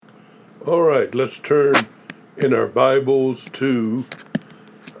All right, let's turn in our Bibles to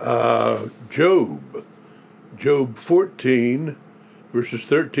Job. Job 14, verses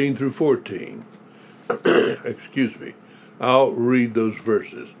 13 through 14. Excuse me. I'll read those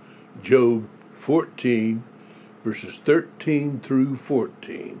verses. Job 14, verses 13 through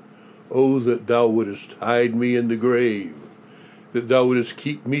 14. Oh, that thou wouldest hide me in the grave, that thou wouldest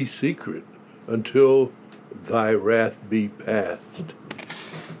keep me secret until thy wrath be past,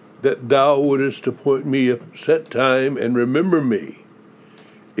 that thou wouldest appoint me a set time and remember me.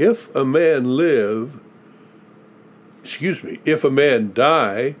 If a man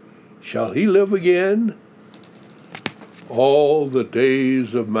die, shall he live again? All the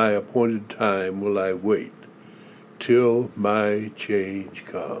days of my appointed time will I wait, till my change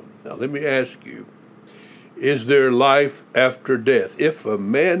come. Now let me ask you, is there life after death? If a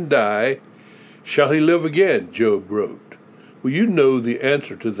man die, shall he live again? Job wrote. Well, you know the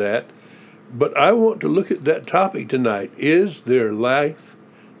answer to that, but I want to look at that topic tonight. Is there life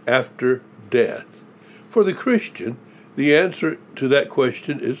after death? For the Christian, the answer to that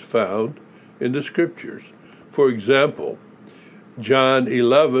question is found in the Scriptures. For example, John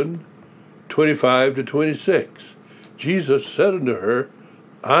 11, 25 to 26. Jesus said unto her,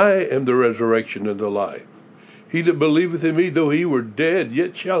 I am the resurrection and the life. He that believeth in me, though he were dead,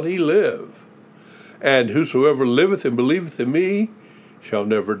 yet shall he live. And whosoever liveth and believeth in me shall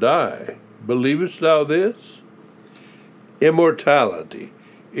never die. Believest thou this? Immortality.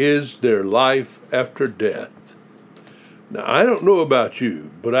 Is there life after death? Now, I don't know about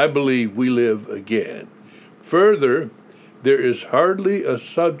you, but I believe we live again. Further, there is hardly a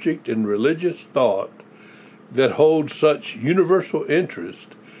subject in religious thought that holds such universal interest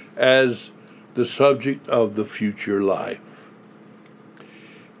as the subject of the future life.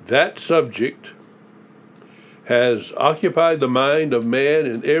 That subject has occupied the mind of man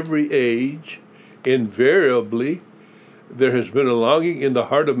in every age. Invariably, there has been a longing in the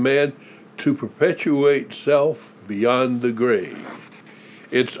heart of man to perpetuate self beyond the grave.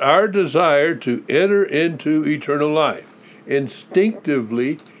 It's our desire to enter into eternal life.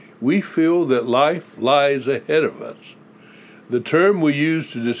 Instinctively, we feel that life lies ahead of us. The term we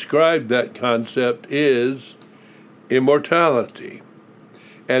use to describe that concept is immortality.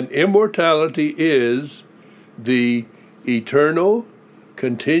 And immortality is the eternal,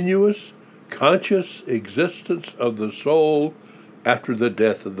 continuous, conscious existence of the soul after the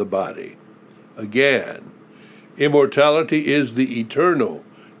death of the body. Again, immortality is the eternal,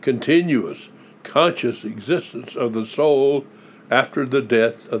 continuous, conscious existence of the soul after the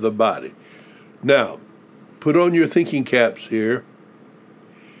death of the body. Now, put on your thinking caps here.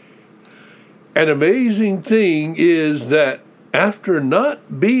 An amazing thing is that after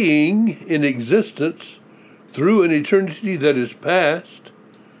not being in existence through an eternity that is past,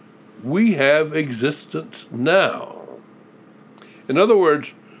 we have existence now. In other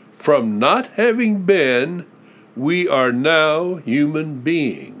words, from not having been, we are now human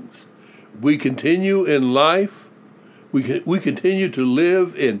beings. We continue in life. We continue to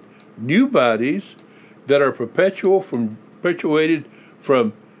live in new bodies that are perpetuated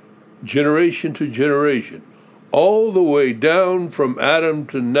from generation to generation. All the way down from Adam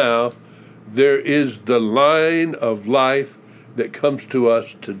to now, there is the line of life that comes to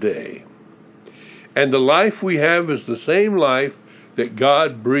us today. And the life we have is the same life that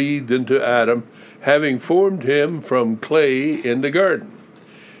God breathed into Adam, having formed him from clay in the garden.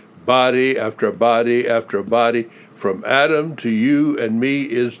 Body after body after body, from Adam to you and me,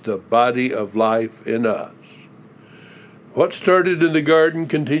 is the body of life in us. What started in the garden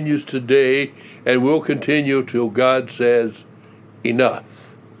continues today and will continue till God says, enough.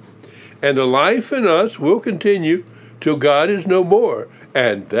 And the life in us will continue till God is no more,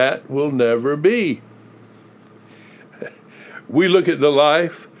 and that will never be. We look at the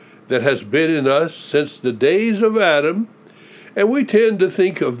life that has been in us since the days of Adam, and we tend to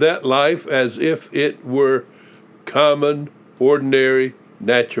think of that life as if it were common, ordinary,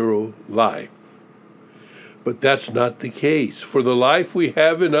 natural life. But that's not the case, for the life we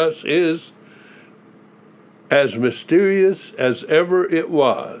have in us is as mysterious as ever it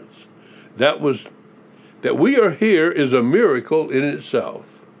was. That we are here is a miracle in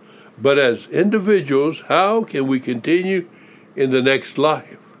itself. But as individuals, how can we continue in the next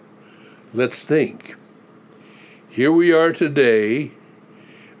life? Let's think. Here we are today.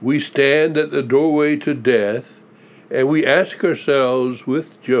 We stand at the doorway to death, and we ask ourselves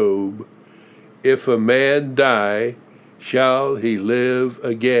with Job, if a man die, shall he live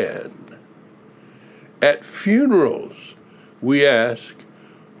again? At funerals, we ask,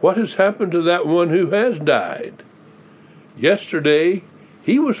 what has happened to that one who has died? Yesterday,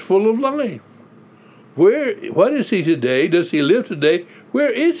 He was full of life. What is he today? Does he live today?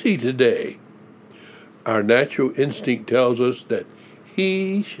 Where is he today? Our natural instinct tells us that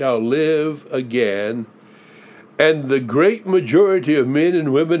he shall live again, and the great majority of men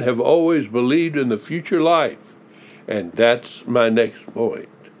and women have always believed in the future life. And that's my next point.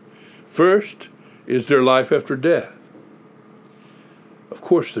 First, is there life after death? Of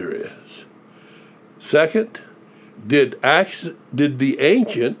course there is. Second, did the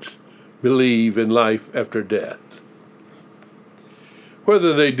ancients believe in life after death?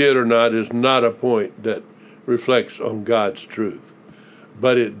 Whether they did or not is not a point that reflects on God's truth,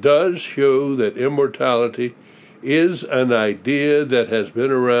 but it does show that immortality is an idea that has been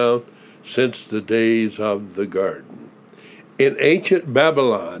around since the days of the garden. In ancient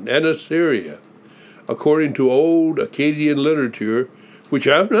Babylon and Assyria, according to old Akkadian literature, which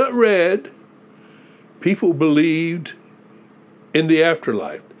I've not read, people believed in the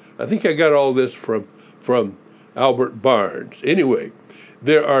afterlife. I think I got all this from Albert Barnes. Anyway,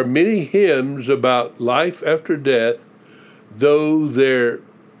 there are many hymns about life after death, though they're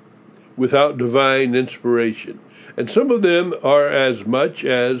without divine inspiration. And some of them are as much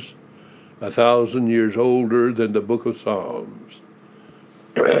as 1,000 years older than the book of Psalms.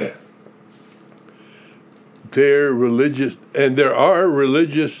 Their religious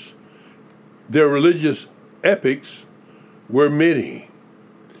epics were many.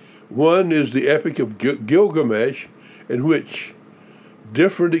 One is the Epic of Gilgamesh, in which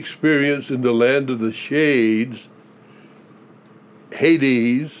different experience in the land of the shades,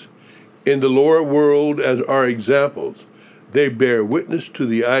 Hades, in the lower world as are examples. They bear witness to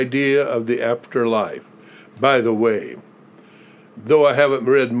the idea of the afterlife. By the way, though I haven't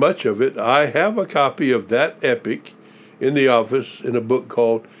read much of it, I have a copy of that epic in the office in a book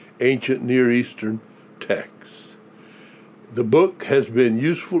called Ancient Near Eastern Texts. The book has been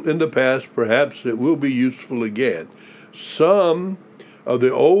useful in the past. Perhaps it will be useful again. Some of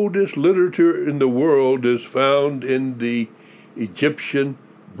the oldest literature in the world is found in the Egyptian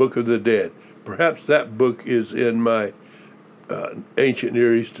Book of the Dead. Perhaps that book is in my Ancient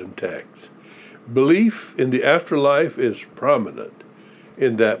Near Eastern texts. Belief in the afterlife is prominent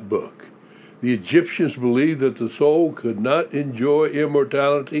in that book. The Egyptians believed that the soul could not enjoy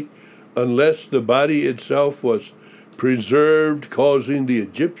immortality unless the body itself was preserved, causing the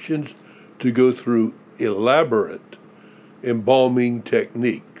Egyptians to go through elaborate embalming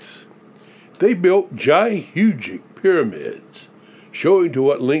techniques. They built gigantic pyramids, showing to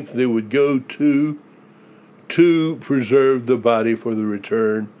what length they would go to preserve the body for the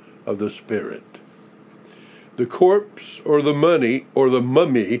return of the spirit. The corpse or the mummy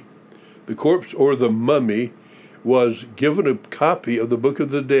was given a copy of the Book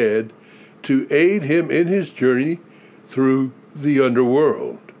of the Dead to aid him in his journey through the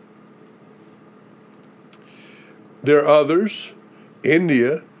underworld. There are others.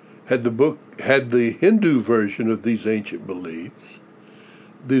 India had the Hindu version of these ancient beliefs.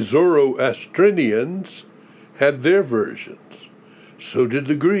 The Zoroastrians had their versions. So did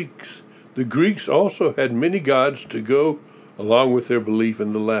the Greeks. The Greeks also had many gods to go along with their belief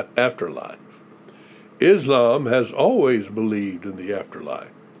in the afterlife. Islam has always believed in the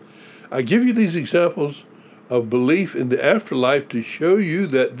afterlife. I give you these examples of belief in the afterlife to show you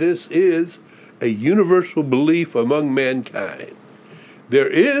that this is a universal belief among mankind. There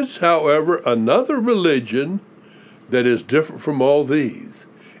is, however, another religion that is different from all these.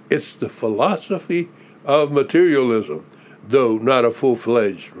 It's the philosophy of materialism. Though not a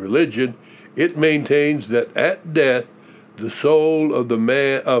full-fledged religion, it maintains that at death the soul of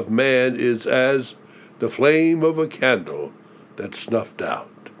man is as the flame of a candle that's snuffed out.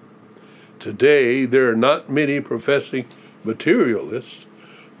 Today there are not many professing materialists,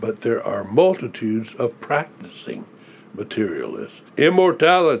 but there are multitudes of practicing materialists.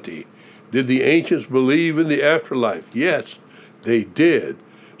 Immortality. Did the ancients believe in the afterlife? Yes, they did.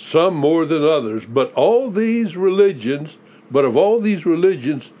 Some more than others, but of all these religions,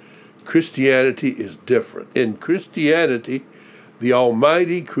 Christianity is different. In Christianity, the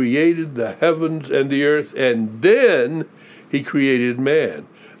Almighty created the heavens and the earth, and then He created man.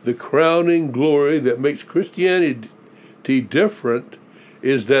 The crowning glory that makes Christianity different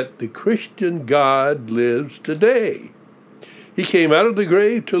is that the Christian God lives today. He came out of the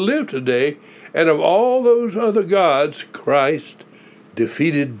grave to live today, and of all those other gods, Christ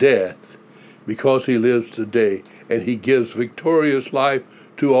defeated death because He lives today, and He gives victorious life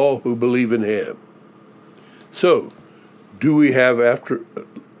to all who believe in Him. So, do we live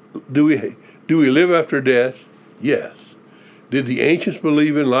after death? Yes. Did the ancients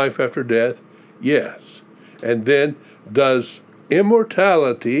believe in life after death? Yes. And then, does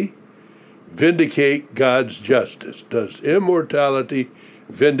immortality vindicate God's justice? Does immortality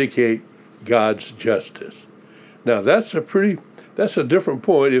vindicate God's justice? Now, that's a different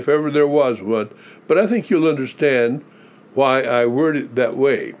point, if ever there was one, but I think you'll understand why I word it that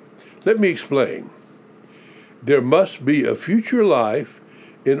way. Let me explain. There must be a future life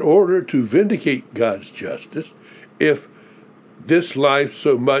in order to vindicate God's justice. If in this life,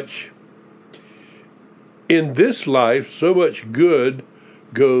 so much good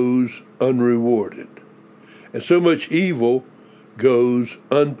goes unrewarded, and so much evil goes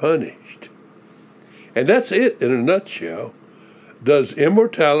unpunished. And that's it in a nutshell. Does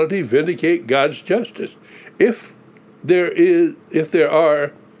immortality vindicate God's justice? If there is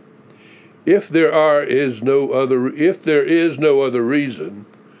no other reason,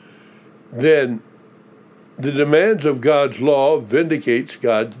 then the demands of God's law vindicates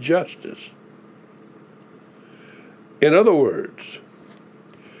God's justice. In other words,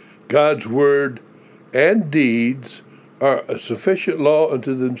 God's word and deeds are a sufficient law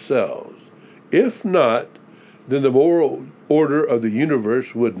unto themselves. If not, then the moral order of the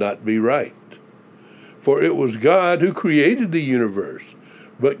universe would not be right. For it was God who created the universe,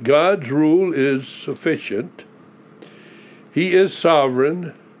 but God's rule is sufficient. He is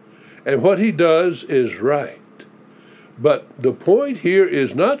sovereign, and what he does is right. But the point here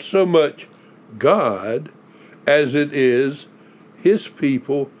is not so much God as it is his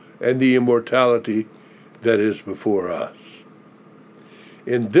people and the immortality that is before us.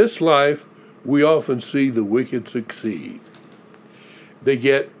 In this life, we often see the wicked succeed. They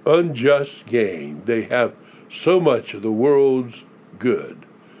get unjust gain. They have so much of the world's good.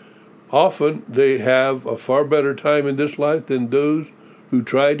 Often they have a far better time in this life than those who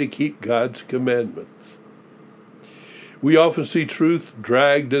try to keep God's commandments. We often see truth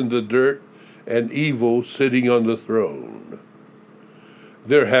dragged in the dirt and evil sitting on the throne.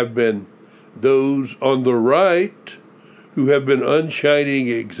 There have been those on the right who have been unshining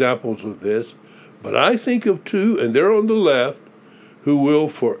examples of this, but I think of two, and they're on the left, who will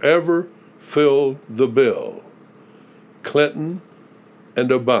forever fill the bill: Clinton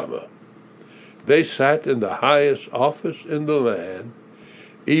and Obama. They sat in the highest office in the land,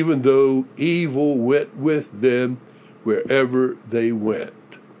 even though evil went with them wherever they went.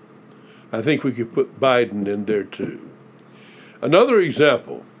 I think we could put Biden in there too. Another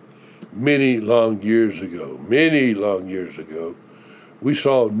example, many long years ago, we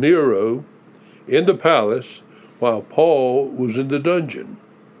saw Nero in the palace while Paul was in the dungeon.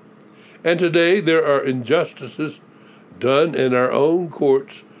 And today there are injustices done in our own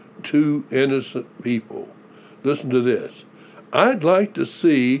courts to innocent people. Listen to this. I'd like to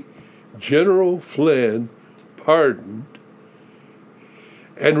see General Flynn pardoned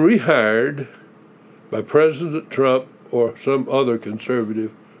and rehired by President Trump or some other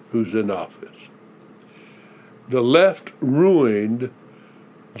conservative who's in office. The left ruined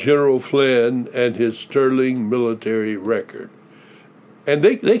General Flynn and his sterling military record. And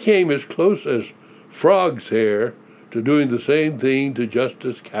they came as close as frog's hair to doing the same thing to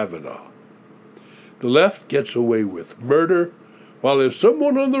Justice Kavanaugh. The left gets away with murder, while if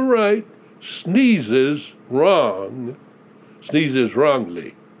someone on the right sneezes wrongly,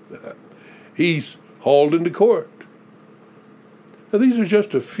 he's hauled into court. Now, these are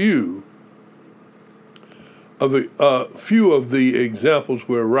just a few of the examples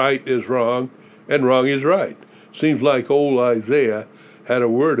where right is wrong and wrong is right. Seems like old Isaiah had a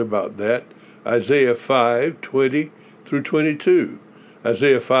word about that. Isaiah 5:20 through 22.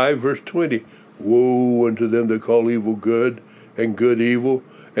 Isaiah 5, verse 20. Woe unto them that call evil good and good evil,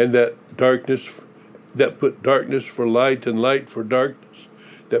 and that put darkness for light and light for darkness,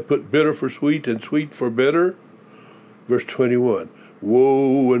 that put bitter for sweet and sweet for bitter. Verse 21.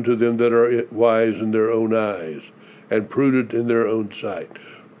 Woe unto them that are wise in their own eyes, and prudent in their own sight.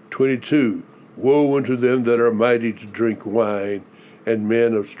 22. Woe unto them that are mighty to drink wine, and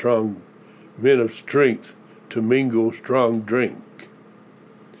men of strength to mingle strong drink.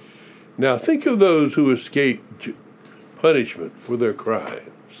 Now think of those who escape punishment for their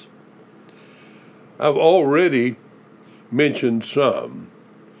crimes. I've already mentioned some,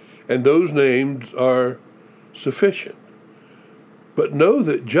 and those names are sufficient. But know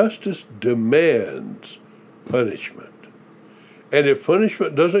that justice demands punishment. And if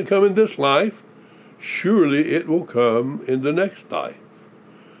punishment doesn't come in this life, surely it will come in the next life.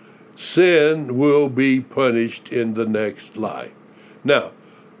 Sin will be punished in the next life. Now,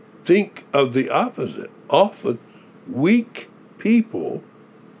 think of the opposite. Often, weak people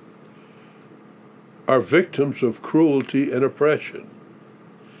are victims of cruelty and oppression.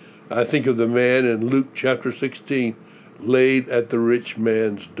 I think of the man in Luke chapter 16, laid at the rich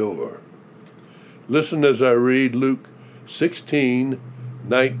man's door. Listen as I read Luke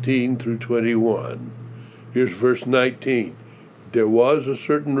 16:19 through 21. Here's verse 19. There was a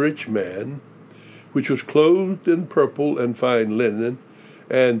certain rich man, which was clothed in purple and fine linen,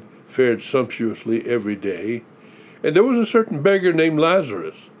 and fared sumptuously every day. And there was a certain beggar named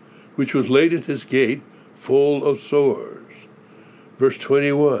Lazarus, which was laid at his gate, full of sores. Verse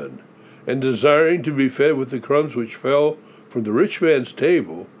 21. And desiring to be fed with the crumbs which fell from the rich man's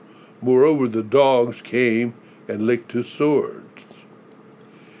table, moreover the dogs came and licked his sores.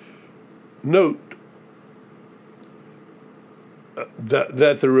 Note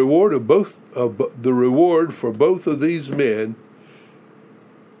that the reward for both of these men.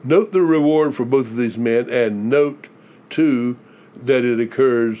 Note the reward for both of these men, and note too that it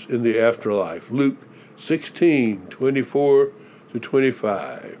occurs in the afterlife. Luke 16:24 to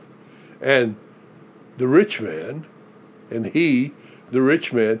 25. And the rich man, the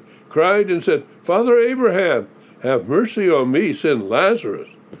rich man, cried and said, Father Abraham, have mercy on me, send Lazarus,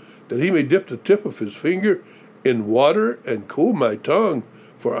 that he may dip the tip of his finger in water and cool my tongue,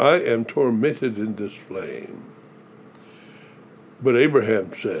 for I am tormented in this flame. But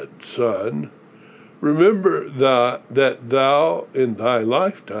Abraham said, Son, remember that thou in thy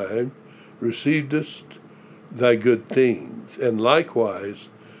lifetime receivest thy good things, and likewise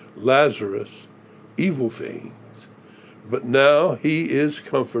Lazarus evil things. But now he is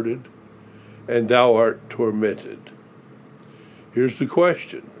comforted, and thou art tormented. Here's the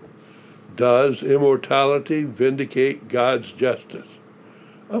question. Does immortality vindicate God's justice?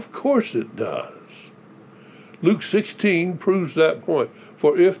 Of course it does. Luke 16 proves that point.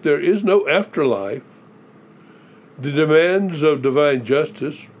 For if there is no afterlife, the demands of divine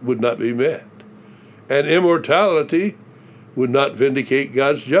justice would not be met, and immortality would not vindicate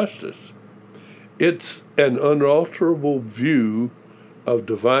God's justice. It's an unalterable view of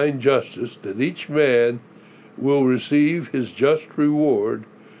divine justice that each man will receive his just reward,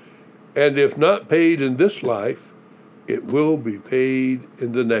 and if not paid in this life, it will be paid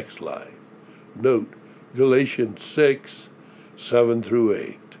in the next life. Note Galatians 6:7 through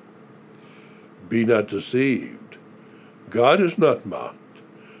 8. Be not deceived. God is not mocked.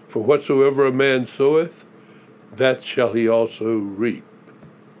 For whatsoever a man soweth, that shall he also reap.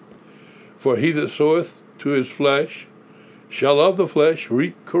 For he that soweth to his flesh shall of the flesh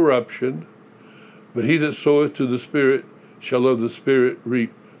reap corruption, but he that soweth to the Spirit shall of the Spirit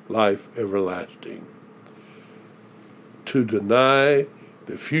reap life everlasting. To deny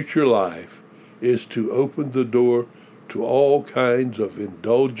the future life is to open the door to all kinds of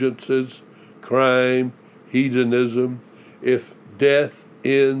indulgences, crime, hedonism. If death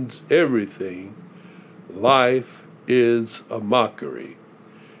ends everything, life is a mockery,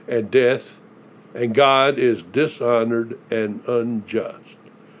 and God is dishonored and unjust.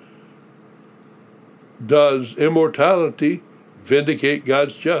 Does immortality vindicate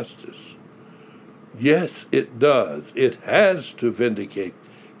God's justice? Yes, it does. It has to vindicate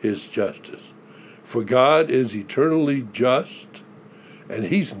his justice. For God is eternally just, and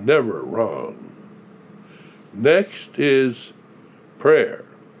he's never wrong. Next is prayer.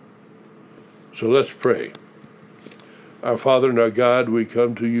 So let's pray. Our Father and our God, we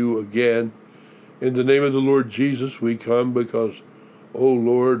come to you again. In the name of the Lord Jesus, we come because, oh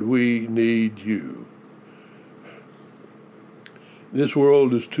Lord, we need you. This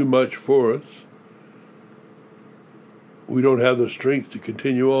world is too much for us. We don't have the strength to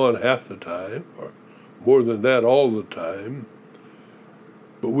continue on half the time, or more than that all the time.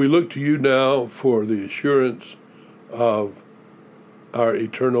 But we look to you now for the assurance of our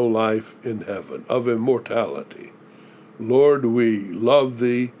eternal life in heaven, of immortality. Lord, we love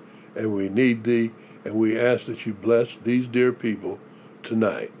thee, and we need thee, and we ask that you bless these dear people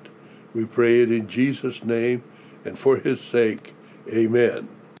tonight. We pray it in Jesus' name, and for his sake, amen.